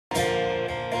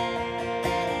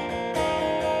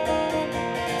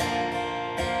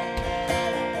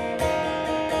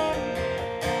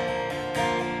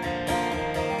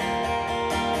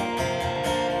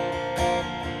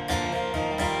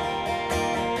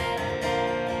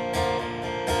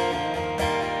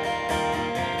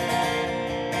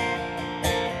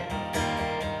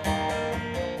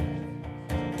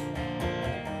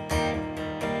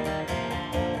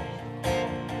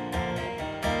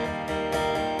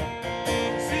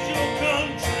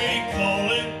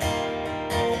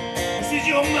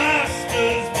your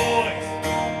master's voice.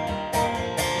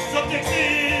 The subject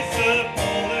is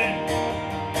appalling.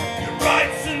 Your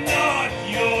rights are not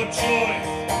your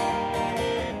choice.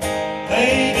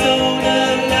 They don't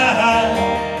allow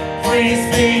free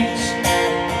speech.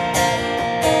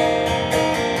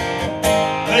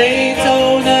 They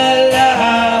don't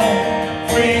allow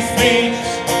free speech.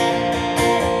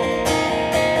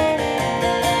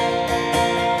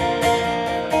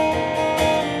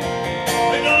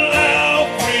 They don't allow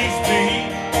free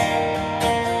speech.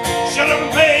 Shut up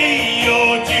and pay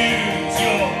your dues.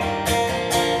 Your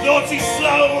thoughts is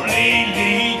slowly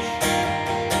leech.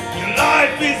 Your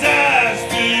life is as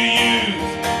to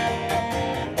use.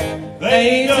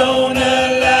 They don't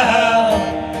allow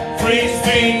free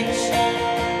speech.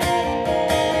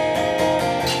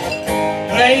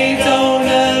 They don't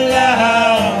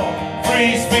allow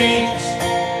free speech.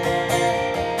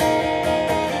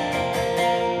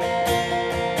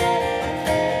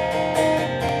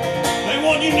 They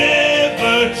want you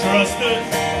never trust us,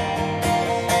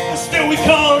 but still we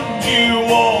con you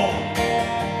all.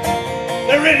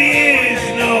 There really is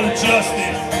no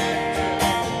justice.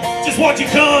 Just watch your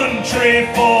country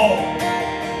fall.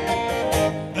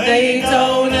 They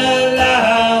don't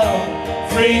allow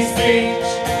free speech.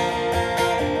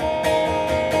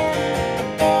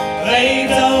 They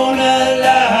don't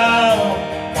allow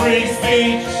free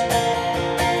speech.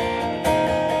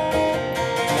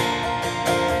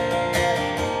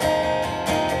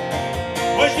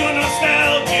 Where's your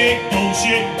nostalgic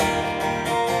bullshit?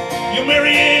 You're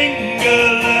Mary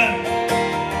England.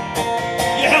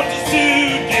 You helped us to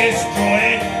destroy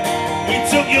it. We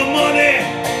took your money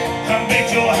and bit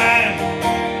your hand.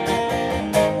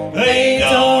 They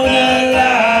don't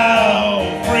allow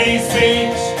free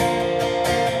speech.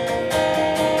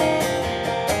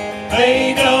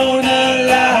 They don't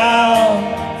allow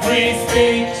free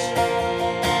speech.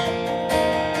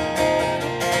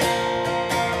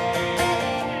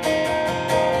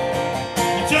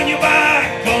 You turn your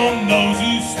back on those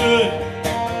who stood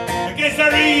against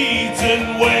our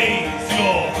eaten ways.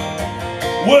 Your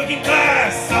working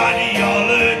class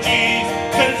ideologies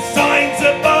consigned to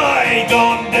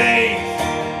bygone days.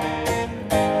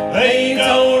 They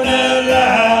don't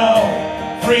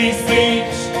allow free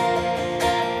speech.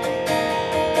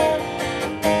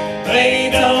 They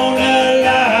don't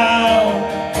allow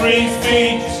free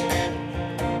speech.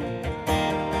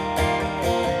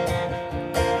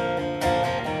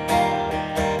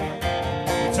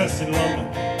 Protests in London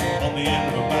on the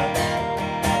end of a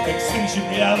bat. Extinction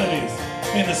realities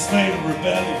in a state of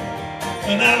rebellion.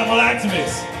 And animal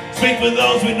activists speak for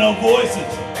those with no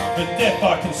voices, for death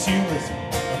by consumerism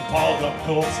and piled up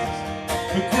corpses.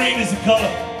 But green is the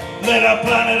colour, let our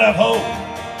planet have hope.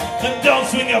 And don't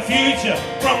swing our future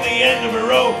from the end of a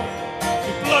rope.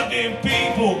 If plugged-in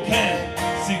people can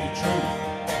see the truth,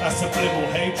 that subliminal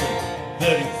hatred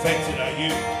that infected our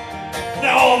youth.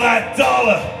 Now all that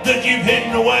dollar that you've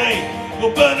hidden away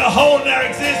will burn a hole in our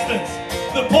existence.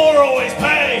 The poor always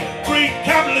pay. Greed,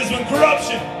 capitalism and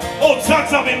corruption, all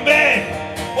tucked up in bed,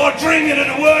 while dreaming of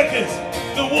the workers,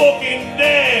 the walking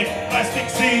dead. Plastic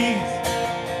seas,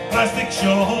 plastic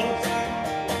shores,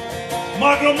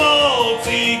 micro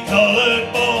multi-coloured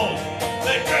balls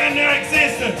that drown their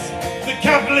existence. The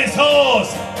capitalist whores,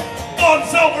 bought and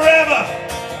sold forever,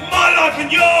 my life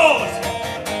and yours.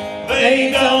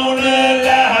 They don't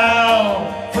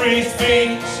allow free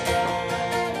speech.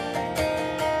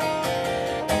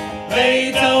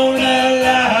 They don't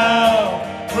allow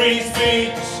free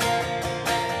speech.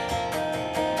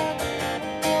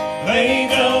 They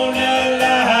don't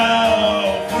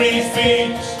allow free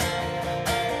speech.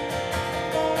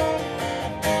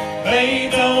 They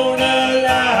don't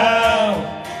allow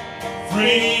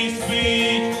free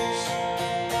speech.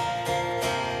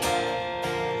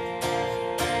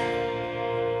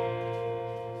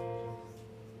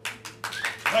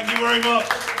 Thank you very much.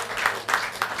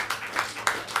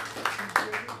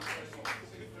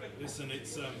 Listen,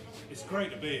 it's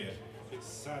great to be here. It's a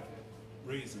sad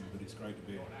reason, but it's great to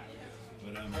be here.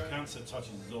 But cancer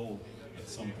touches us all at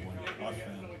some point, I've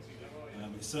found.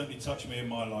 It certainly touched me in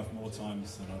my life more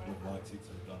times than I would have liked it to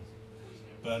have done.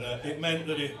 But it meant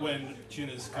that when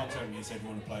Tuna's contacted me and said, you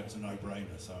want to play, it was a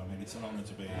no-brainer. So, I mean, it's an honour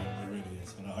to be here, it really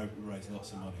is. And I hope we raise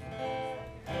lots of money.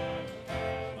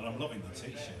 And I'm loving the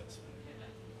t-shirts.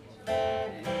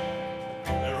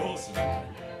 They're awesome.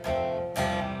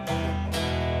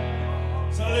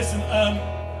 So listen,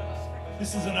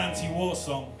 this is an anti-war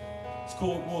song. It's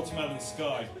called Watermelon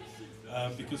Sky,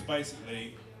 because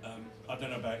basically, I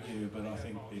don't know about you, but I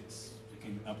think it's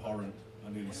freaking abhorrent. I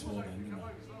nearly swore then, you know.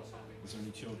 Was there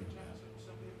any children there?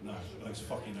 No, it looks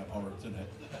fucking abhorrent, doesn't it?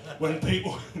 When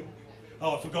people...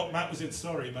 Oh, I forgot Matt was in.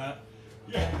 Sorry, Matt.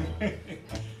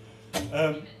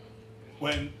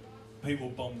 When people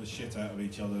bomb the shit out of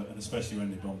each other, and especially when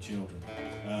they bomb children.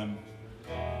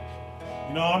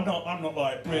 You know, I'm not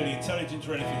like really intelligent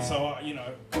or anything, so I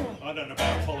don't know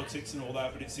about politics and all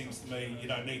that, but it seems to me you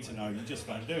don't need to know. You just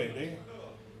don't do it, do you?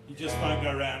 You just don't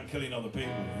go around killing other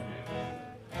people.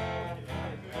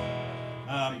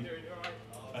 And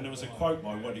there was a quote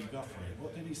by Woody Guthrie.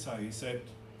 What did he say? He said,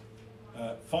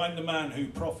 "Find the man who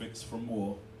profits from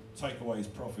war, take away his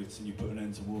profits, and you put an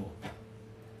end to war."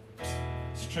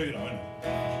 It's true, though, isn't it?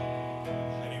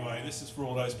 Anyway, this is for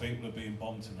all those people who are being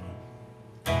bombed tonight.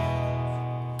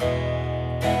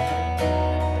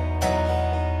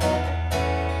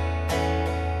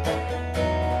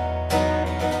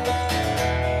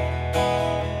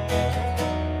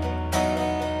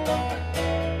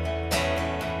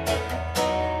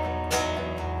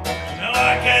 Now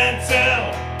I can't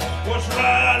tell what's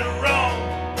right or wrong.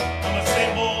 I'm a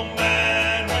simple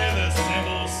man with a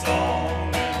simple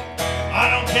song. I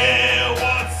don't care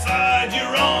what side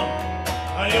you're on,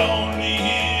 I only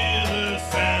hear the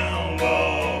sound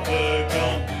of the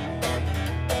gun.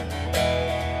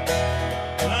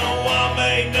 Now I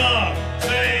may not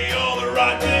say all the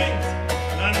right things,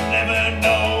 I never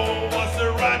know what's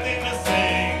the right thing to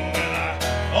sing, and I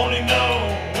only know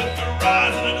with the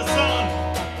rising of the sun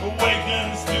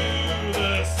awakens to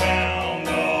the sound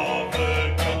of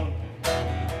the gun.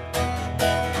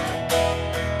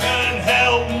 And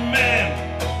help mend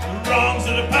the wrongs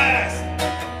of the past,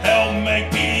 help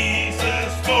make peace a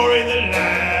story that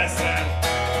lasts, and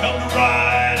help to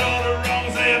right all the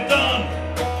wrongs they have done,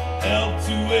 help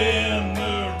to end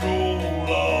the rule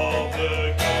of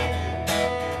the gun.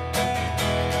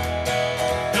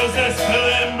 'Cause they're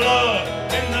spilling blood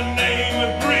in the name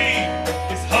of greed.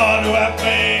 It's hard to have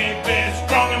faith, be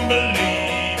strong and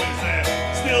believe. Is there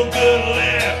still good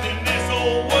left in this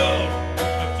old world?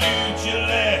 A future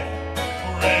left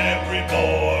for every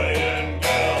boy and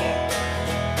girl.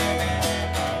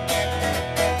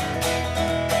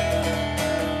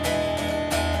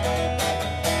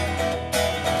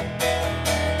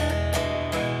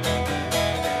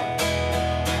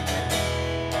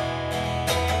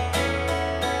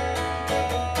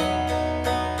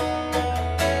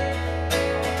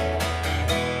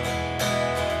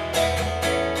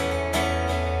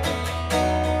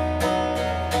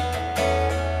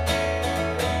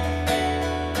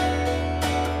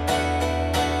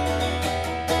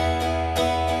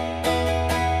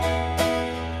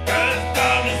 As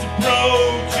dawn is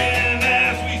approaching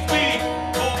as we speak,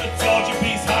 hold the torch a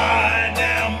piece high,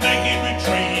 now make it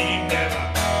retreat. Never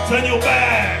turn your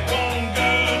back on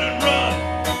good and run,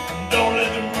 and don't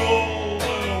let them rule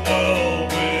the world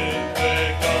with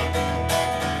their guns.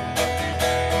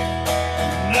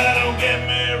 Now don't get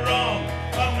me wrong,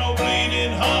 I'm no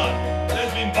bleeding heart.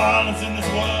 There's been violence in this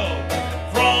world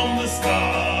from the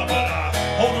start, but I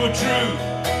hold to a truth,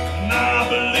 and I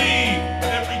believe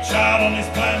every child on this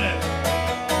planet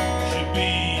should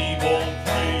be born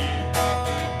free.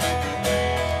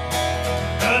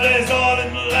 Now there's oil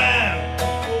in the land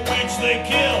for which they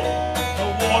kill, a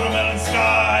watermelon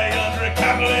sky under a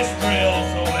capitalist drill.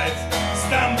 So let's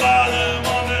stand by them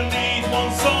underneath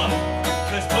one sun.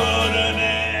 Let's put an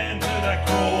end to that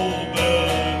cruel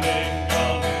burning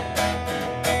gun.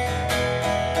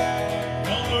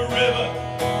 From the river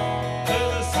to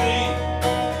the sea,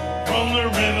 from the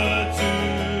river to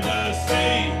the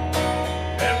sea,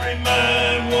 every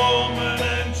man, woman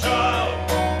and child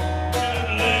should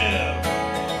live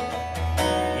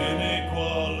in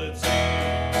equality,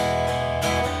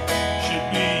 should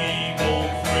be born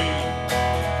free.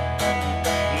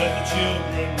 Let the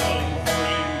children run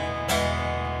free.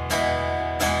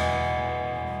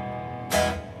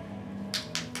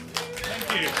 Thank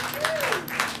you.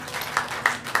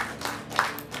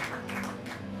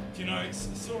 Do you know,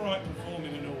 it's all right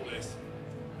performing and all this,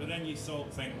 but then you sort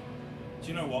of think, do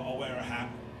you know what, I'll wear a hat,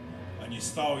 and you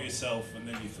style yourself, and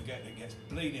then you forget it gets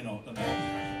bleeding hot, doesn't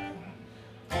it?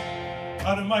 I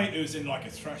had a mate who was in like a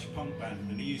thrash punk band,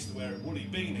 and he used to wear a woolly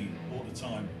beanie all the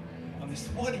time. And I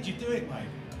said, why did you do it, mate?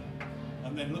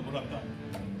 And then look what I've done.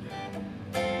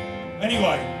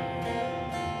 Anyway,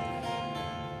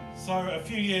 so a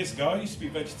few years ago, I used to be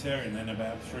vegetarian then,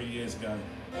 about 3 years ago.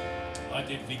 I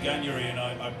did veganuary, and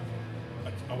I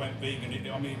went vegan.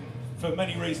 I mean, for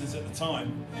many reasons at the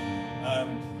time,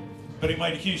 but it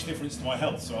made a huge difference to my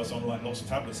health. So I was on like lots of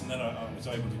tablets, and then I was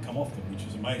able to come off them, which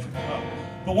was amazing.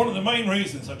 But one of the main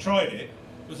reasons I tried it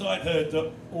was I'd heard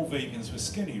that all vegans were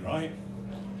skinny, right?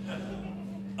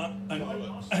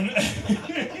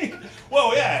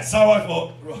 Well, yeah, so I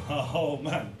thought, oh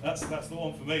man, that's the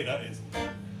one for me, that is.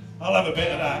 I'll have a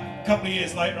bit of that. A couple of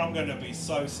years later, I'm going to be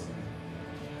so sick.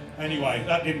 Anyway,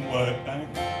 that didn't work.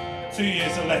 2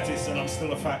 years of lettuce and I'm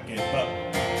still a fat git, but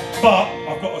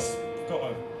I've got a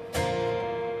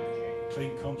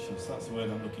clean conscience, that's the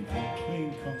word I'm looking for.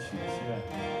 Clean conscience,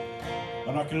 yeah.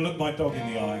 And I can look my dog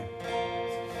in the eye.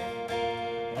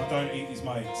 And I don't eat his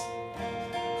mates.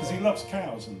 Because he loves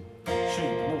cows and sheep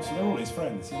and also they're all his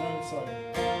friends, you know, so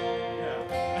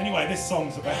yeah. Anyway, this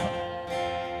song's about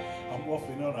I'm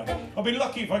waffling, aren't I? I'll be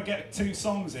lucky if I get 2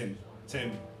 songs in,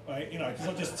 Tim, right? You know, because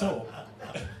I just talk.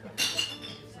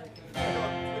 We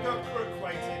got crook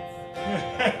waiting.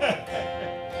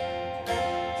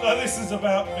 So this is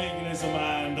about veganism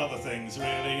and other things,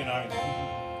 really, you know.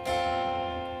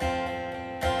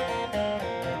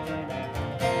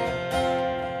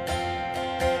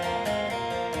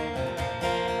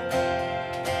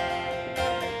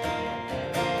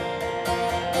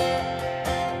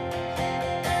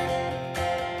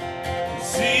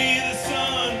 See the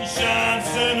sunshine,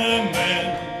 cinnamon,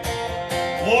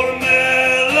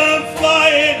 watermelon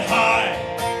flying high,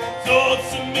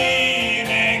 thoughts of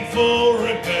meaningful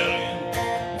rebellion,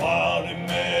 wild in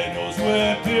meadows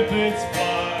where pipits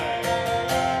fly.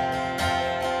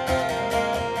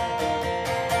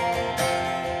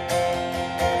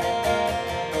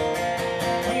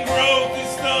 And growth is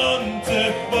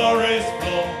stunted, forest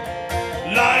floor,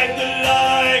 light the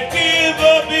light, give a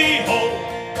behold.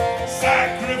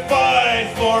 Sacrifice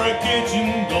for a kitchen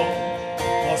door,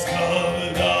 was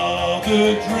covered all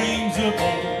the dreams of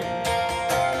old.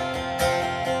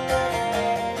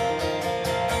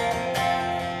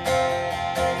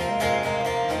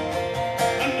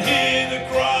 And hear the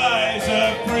cries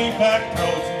of pre-packed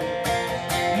protein,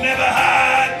 never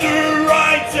had the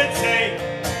right to take.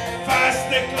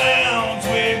 Faster clowns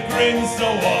with grins so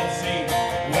obscene,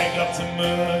 wake up to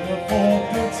murder for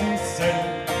pity's sake.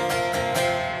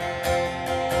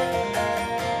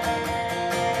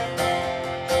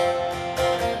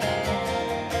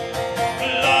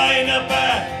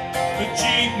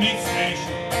 Cheap meat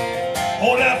station,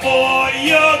 hold out for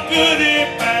your goodie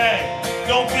bag.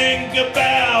 Don't think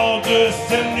about the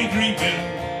 70-degree bill,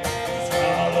 just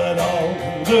call it all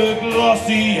the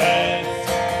glossy ads.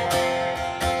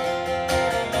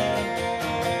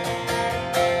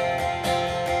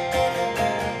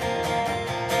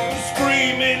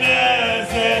 Screaming as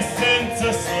they're sent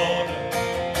to slaughter,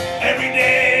 every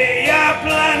day our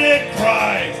planet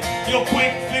cries. Your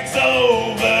quick fix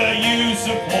over use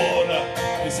of water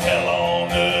is hell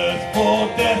on earth for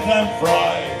death and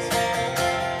fries.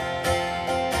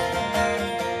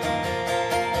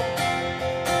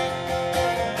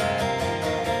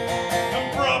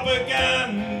 And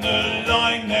propaganda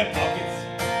line their pockets.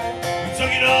 We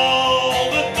took it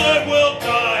all, the third world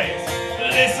dies.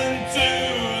 Listen to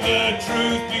the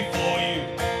truth before you,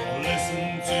 or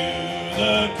listen to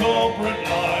the corporate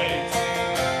lies.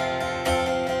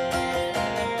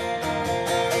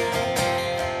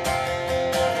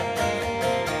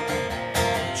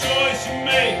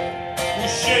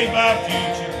 Shape our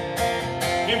future.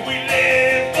 If we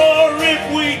live or if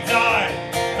we die,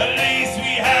 at least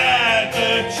we had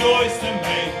the choice to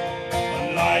make.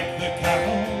 Unlike the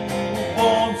cattle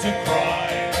born to cry.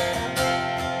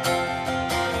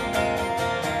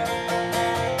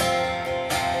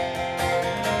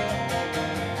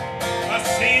 Our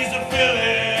seas are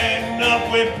filling up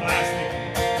with plastic.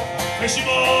 Fishing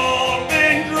all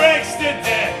been drenched to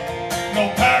death. No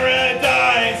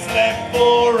paradise left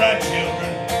for our children.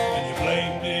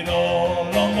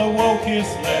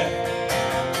 Wokest left.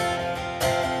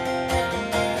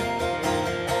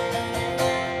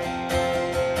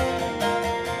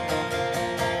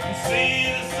 You see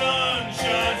the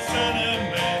sunshine,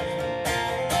 cinnamon,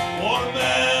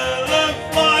 watermelon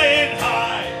flying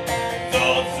high,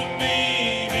 thoughts of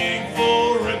meaningful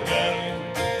rebellion,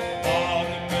 wild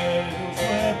in meadows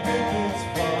where pipits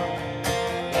fly,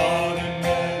 wild in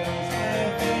meadows where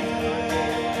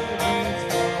pipits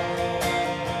fly.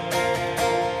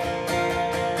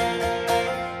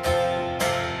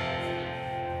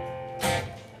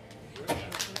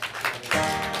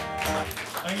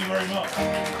 Thank you very much.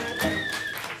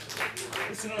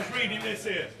 Listen, I was reading this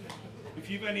here. If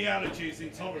you've any allergies,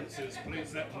 intolerances,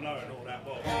 please let them know and all that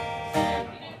lot.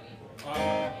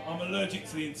 I'm allergic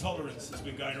to the intolerance that's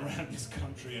been going around this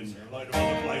country and a load of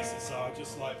other places, so I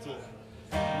just like to,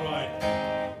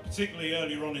 right, particularly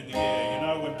earlier on in the year, you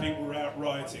know, when people were out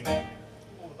rioting,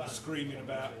 screaming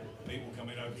about people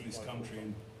coming over this country,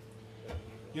 and,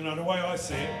 you know, the way I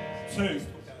see it,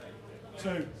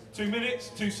 2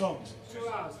 minutes, 2 songs. 2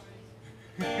 hours.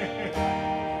 See,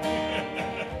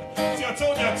 I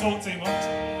told you I talk too much.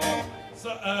 So,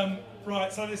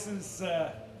 right, so this is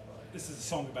a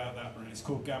song about that, really. It's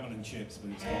called Gammon and Chips,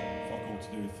 but it's got fuck all to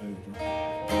do with food, right?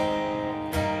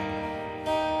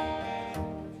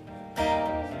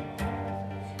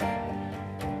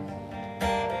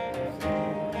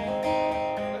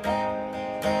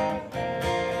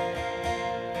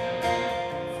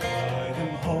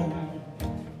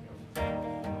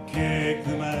 Kick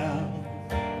them out,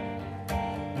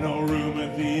 no room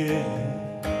at the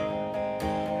inn.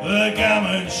 The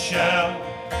gammon shout,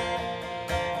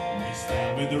 we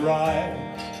stand with the right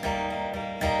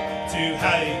to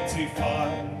hate, to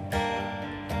fight,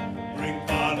 bring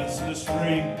violence to the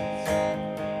streets,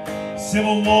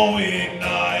 civil war we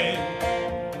ignite.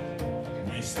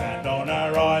 We stand on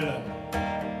our island,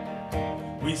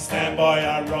 we stand by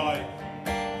our right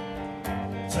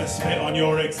to spit on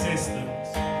your existence,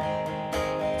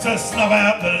 to snub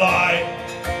out the light,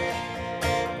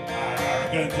 our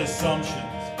arrogant assumptions,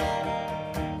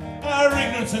 our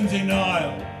ignorance and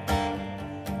denial,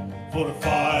 for the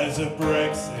fires of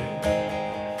Brexit,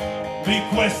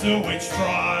 bequest a witch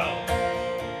trial.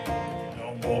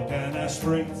 Don't walk down our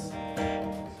streets,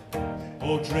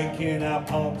 or drink in our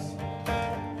pubs,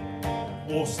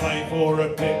 or slave for a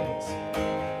pittance,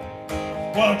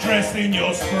 while dressed in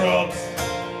your scrubs,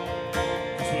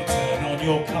 'cause we'll turn on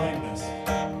your kindness.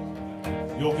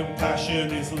 Your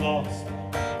compassion is lost.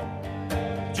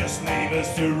 Just leave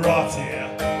us to rot here.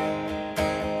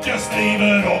 Just leave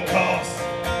at all costs.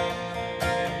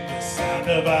 The sound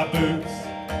of our boots,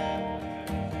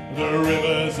 the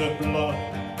rivers of blood,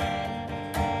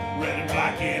 red and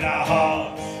black in our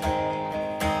hearts,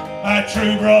 our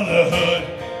true brotherhood.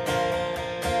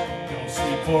 Don't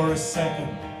sleep for a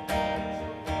second,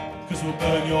 'cause we'll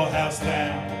burn your house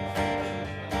down,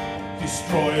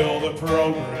 destroy all the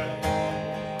progress.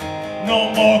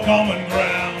 No more common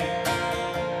ground.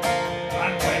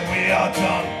 And when we are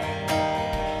done,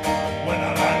 when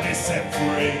the land is set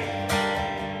free,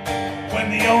 when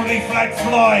the only flag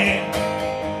flying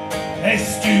is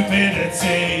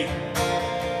stupidity,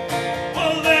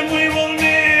 well then we will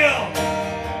kneel,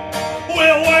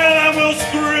 we'll wail and we'll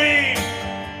scream,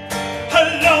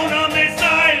 alone on this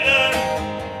island,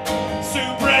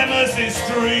 supremacist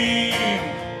dream.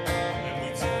 Then we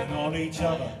turn on each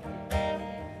other,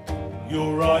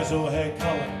 your eyes or hair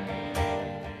colour.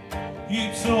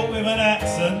 You talk with an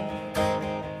accent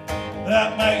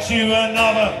that makes you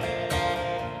another.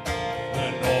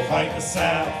 The North hate the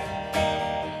South,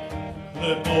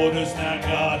 the border's now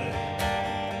guarded,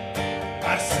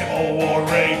 a civil war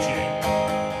raging,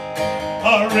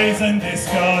 our reason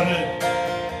discarded.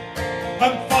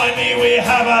 And finally we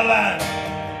have our land,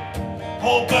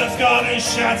 all birds gardens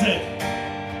shattered,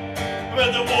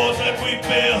 but the walls that we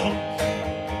built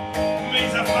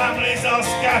means the families are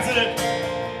scattered.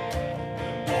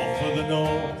 The North for the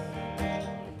North,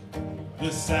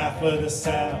 the South for the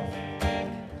South,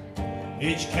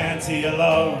 each county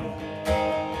alone,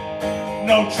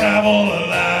 no travel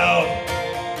allowed.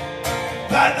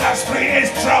 That street is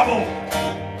trouble,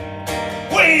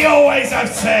 we always have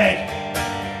said,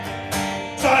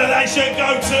 so they should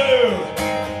go too,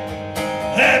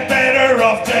 they're better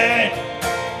off dead.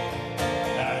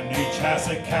 And each has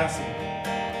a castle,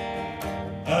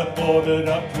 a boarded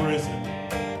up prison.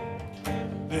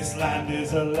 This land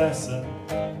is a lesson,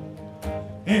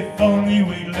 if only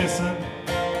we listen.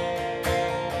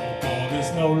 No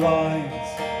borders, no lines,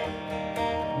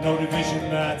 no division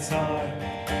that time.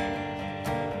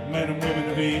 Men and women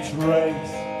of each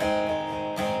race,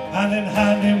 hand in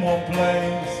hand in one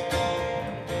place.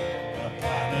 A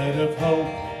planet of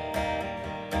hope,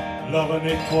 love and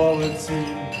equality,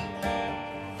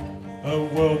 a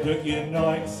world that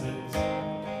unites us,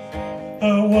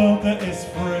 a world that is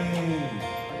free.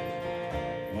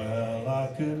 Well, I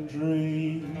can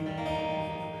dream.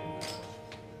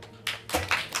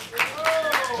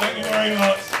 Thank you very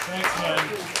much. Thanks, man.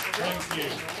 Thank you.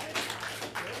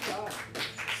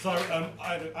 So, I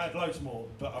had loads more,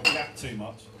 but I've yapped too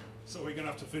much. So we're going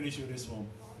to have to finish with this one.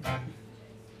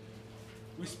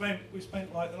 We spent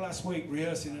like the last week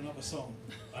rehearsing another song,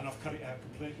 and I've cut it out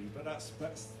completely. But that's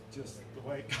just the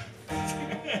way it goes.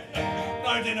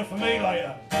 No dinner for me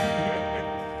later.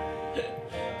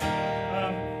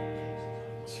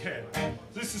 Yeah.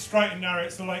 This is Straight and Narrow.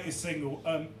 It's the latest single,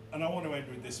 and I want to end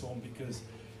with this one because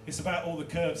it's about all the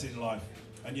curves in life,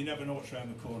 and you never know what's around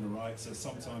the corner, right? So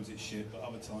sometimes it's shit, but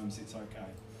other times it's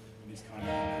okay. And it's kind of,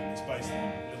 and it's based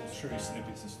on little true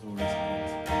snippets of stories.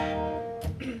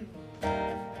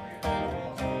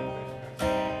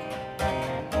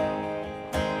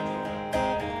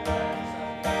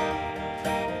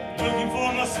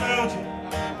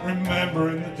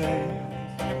 remembering the days,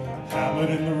 hammered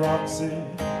in the Roxy,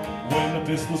 when the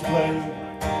pistols played.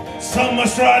 Some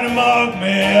was trying to mug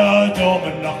me, a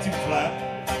doorman knocked him flat.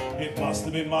 It must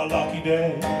have been my lucky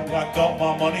day, I got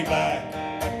my money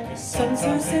back.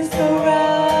 Sometimes things go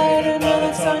right and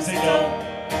other times they don't.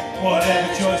 Whatever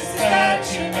choices that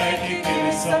you make, you give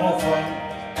it some more fun.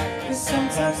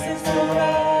 Sometimes things go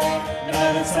right And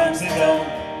other times they don't.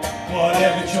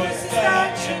 Whatever choices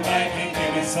that you make, you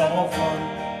give it some more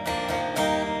fun.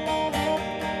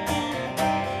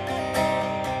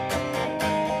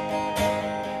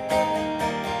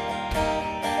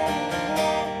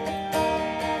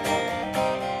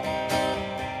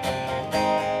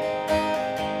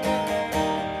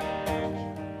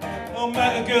 I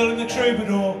met a girl in the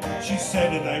Troubadour, she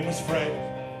said her name was Fred.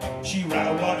 She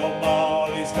rattled like old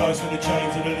Marley's, goes for the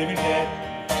chains of the living dead.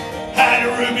 Had a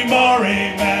Ruby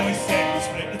Murray, man, we said we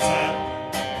split the tab.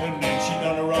 And then she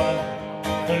done a run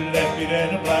and left me there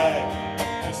to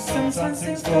black. Sometimes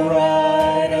things go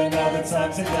right and other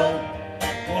times they don't.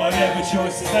 Whatever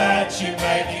choices that you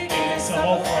make, you give it some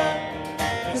more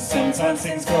fun. Sometimes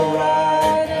things go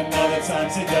right And other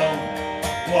times they don't.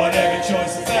 Whatever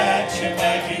choices that you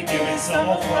make, you give it some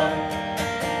more fun.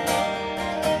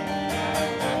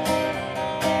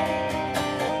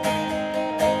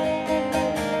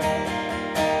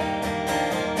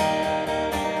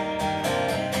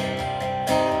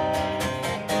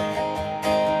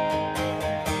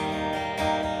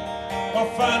 I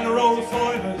found a roll of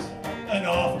fibres and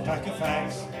half a pack of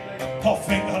fags. I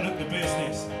think I look the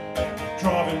business,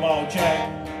 driving my old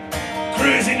Jag.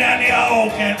 Cruising down the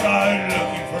old Kent Road,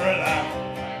 looking for a lap.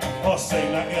 I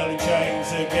seen that girl in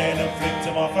chains again and flipped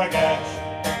to my fagash.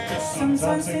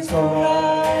 Sometimes things go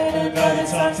right and other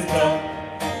times they don't.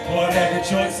 Whatever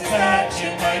choices that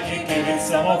you make, you give it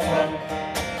some more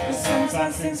fun.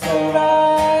 Sometimes things go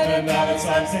right And other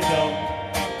times they don't.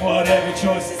 Whatever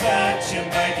choices that you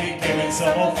make, you give it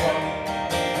some more fun.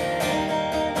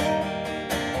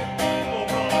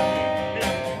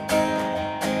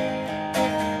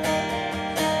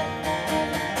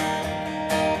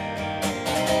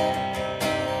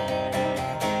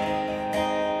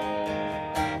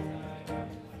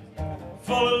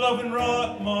 Follow love and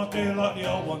right, my dear, like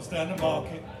the old ones down the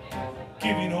market.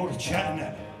 Giving all the chat and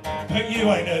that, but you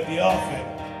ain't heard the half it.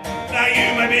 Now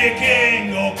you may be a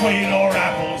king or queen or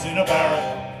apples in a barrel,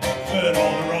 but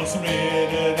all the roads from here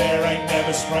to there ain't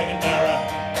never straight and narrow.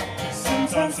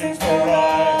 Sometimes things go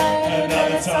right and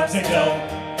other times they don't.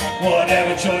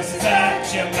 Whatever choices that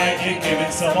you make, you give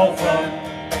it some more fun.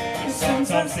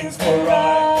 Sometimes things go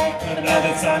right and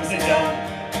other times they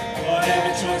don't.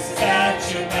 Whatever choices that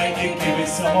you make, you give it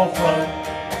some more fun.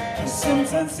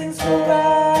 Sometimes things go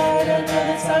right and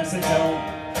other times they don't.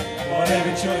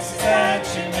 Whatever choices that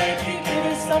you make, you give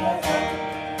it some more fun.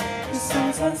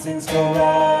 Sometimes things go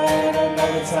right and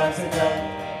other times they don't.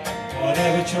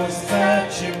 Whatever choices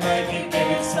that you make, you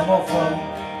give it some more fun.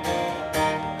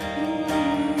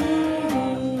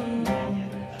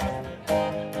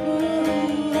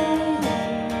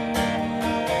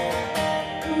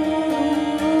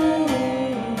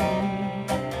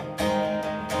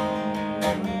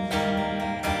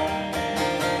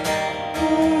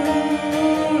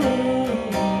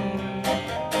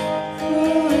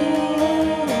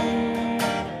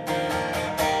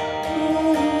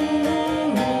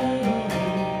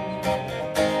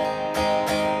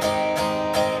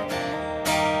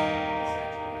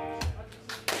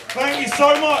 Thank you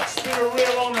so much. It's been a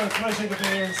real honour and pleasure to be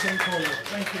here and sing for you.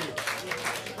 Thank you.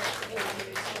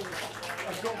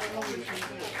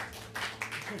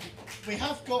 We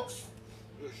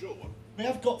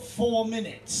have got 4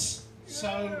 minutes,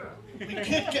 so we could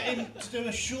get him to do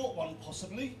a short one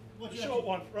possibly. What do you Short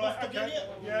one, right? Okay.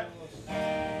 Yeah.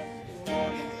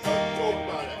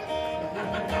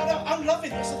 I'm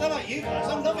loving this. I don't know about you guys.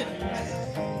 I'm loving it.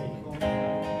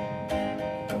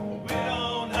 We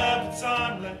don't have the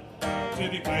time left to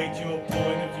debate your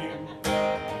point of view,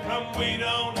 and we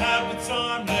don't have the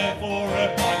time left for a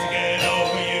fight to get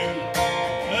over you.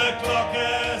 The clock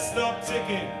has stopped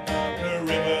ticking, the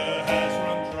river has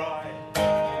run dry.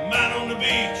 Man on the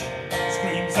beach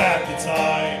screams at the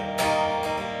tide.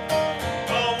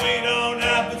 But we don't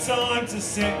have the time to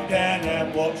sit down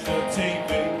and watch the TV.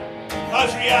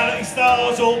 Those reality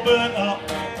stars all burnt up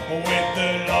with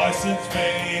the licence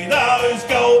fee. Those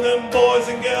golden boys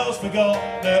and girls forgot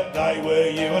that they were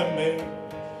you and me.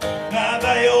 Now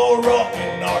they all rock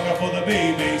and knock for the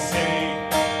BBC.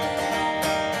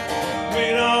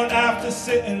 We don't have to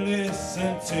sit and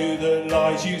listen to the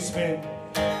lies you spin,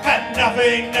 and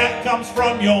nothing that comes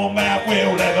from your mouth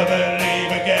we'll ever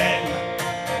believe again.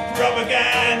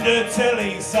 Propaganda and a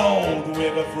telly sold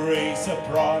with a free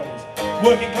surprise.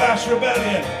 Working class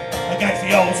rebellion against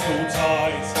the old school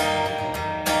ties.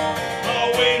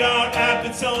 Oh, we don't have the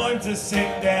time to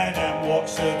sit down and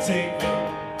watch the TV.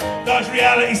 Those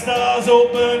reality stars all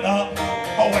burnt up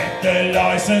with the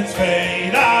licence fee.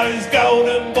 Those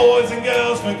golden boys and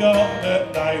girls forgot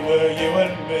that they were you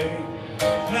and me.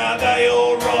 Now they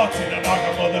all rot in an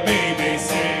archive for the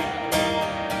BBC.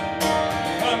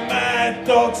 And mad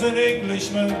dogs and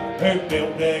Englishmen who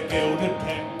built their gilded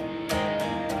pen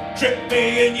tricked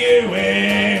me and you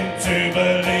into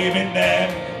believing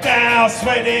them. Now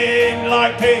sweating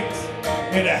like pigs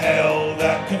in a hell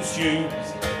that consumes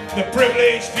the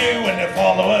privileged few and the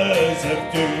followers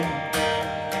of doom.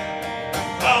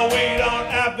 Oh, we don't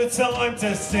have the time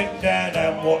to sit down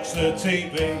and watch the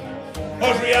TV.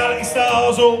 Those reality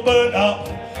stars all burnt up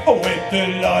with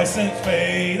the licence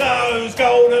fee. Those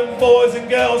golden boys and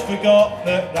girls forgot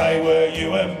that they were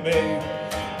you and me.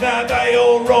 Now they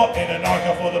all rot in an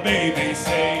archive for the BBC.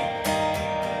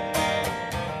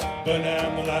 Burn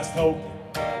down the last hope,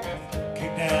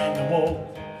 kick down the wall,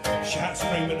 shout,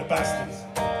 scream at the bastards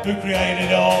who created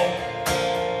it all.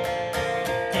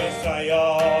 'Cause they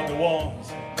are the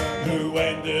ones who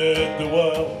ended the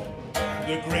world.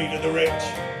 The greed of the rich,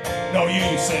 no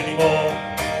use anymore.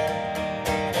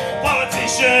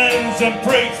 Politicians and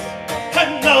priests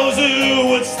and those who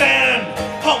would stand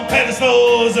on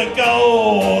pedestals of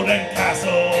gold and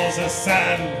castles of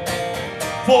sand.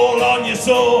 Fall on your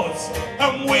swords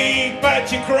and weep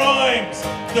at your crimes.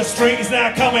 The street is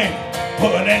now coming,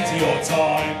 put an end to your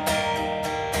time.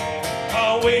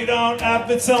 Oh, we don't have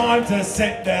the time to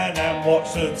sit down and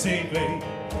watch the TV.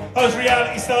 Those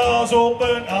reality stars all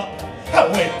burnt up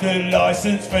with the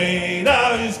licence fee.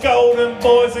 Those golden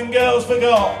boys and girls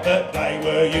forgot that they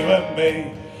were you and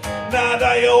me. Now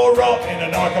they all rot in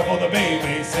an archive for the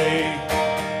BBC.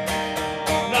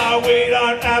 No, we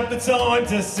don't have the time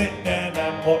to sit down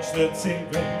and watch the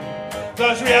TV.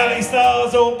 Those reality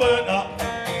stars all burnt up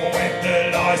with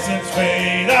the licence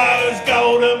fee. Those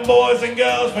golden boys and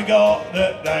girls forgot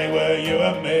that they were you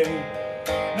and me.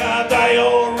 Now they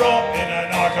all rot in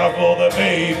an archive for the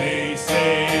BBC.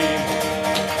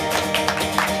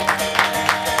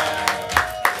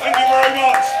 Thank you very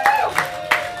much.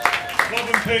 Love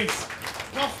and peace.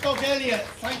 Ruffdog Elliot,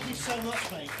 thank you so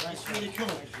much, mate. That's really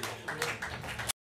cool.